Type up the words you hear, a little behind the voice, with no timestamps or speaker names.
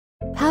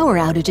Power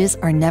outages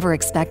are never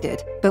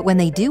expected, but when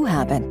they do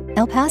happen,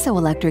 El Paso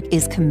Electric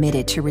is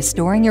committed to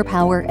restoring your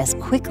power as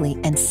quickly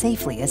and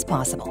safely as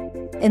possible.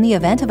 In the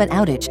event of an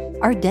outage,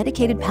 our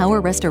dedicated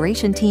power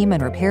restoration team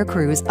and repair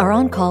crews are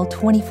on call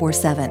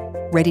 24/7,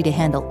 ready to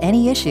handle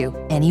any issue,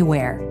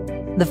 anywhere.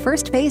 The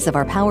first phase of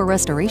our power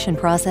restoration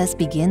process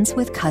begins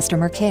with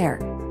customer care.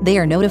 They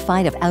are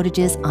notified of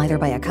outages either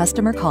by a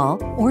customer call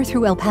or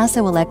through El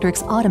Paso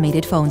Electric's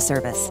automated phone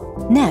service.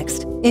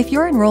 Next, if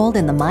you're enrolled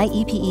in the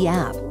MyEPE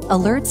app,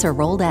 alerts are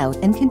rolled out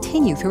and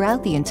continue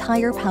throughout the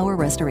entire power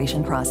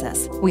restoration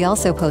process. We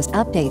also post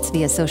updates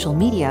via social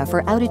media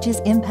for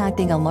outages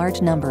impacting a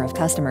large number of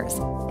customers,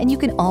 and you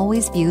can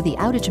always view the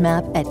outage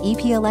map at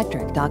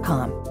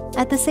epelectric.com.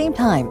 At the same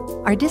time,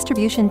 our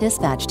distribution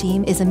dispatch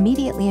team is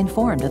immediately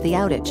informed of the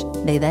outage.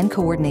 They then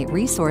coordinate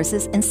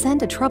resources and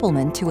send a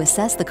troubleman to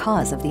assess the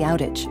cause of the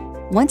outage.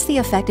 Once the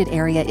affected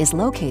area is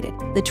located,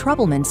 the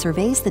troubleman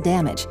surveys the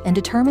damage and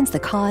determines the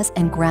cause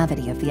and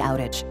gravity of the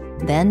outage,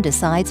 then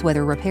decides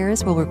whether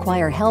repairs will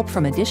require help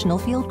from additional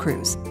field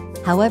crews.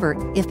 However,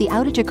 if the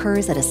outage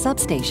occurs at a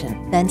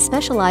substation, then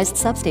specialized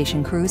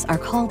substation crews are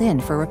called in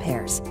for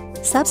repairs.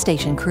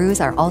 Substation crews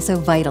are also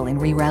vital in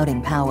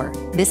rerouting power.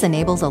 This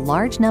enables a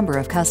large number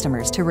of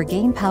customers to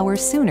regain power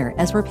sooner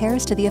as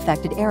repairs to the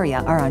affected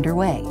area are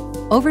underway.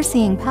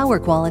 Overseeing power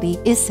quality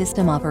is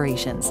system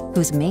operations,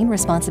 whose main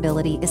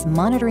responsibility is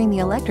monitoring the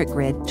electric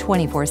grid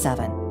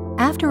 24/7.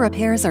 After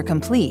repairs are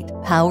complete,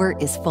 power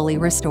is fully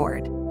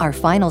restored. Our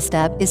final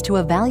step is to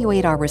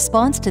evaluate our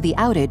response to the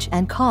outage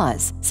and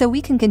cause, so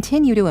we can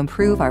continue to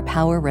improve our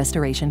power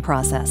restoration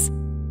process.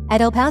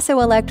 At El Paso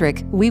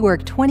Electric, we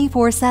work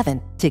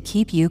 24/7 to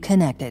keep you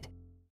connected.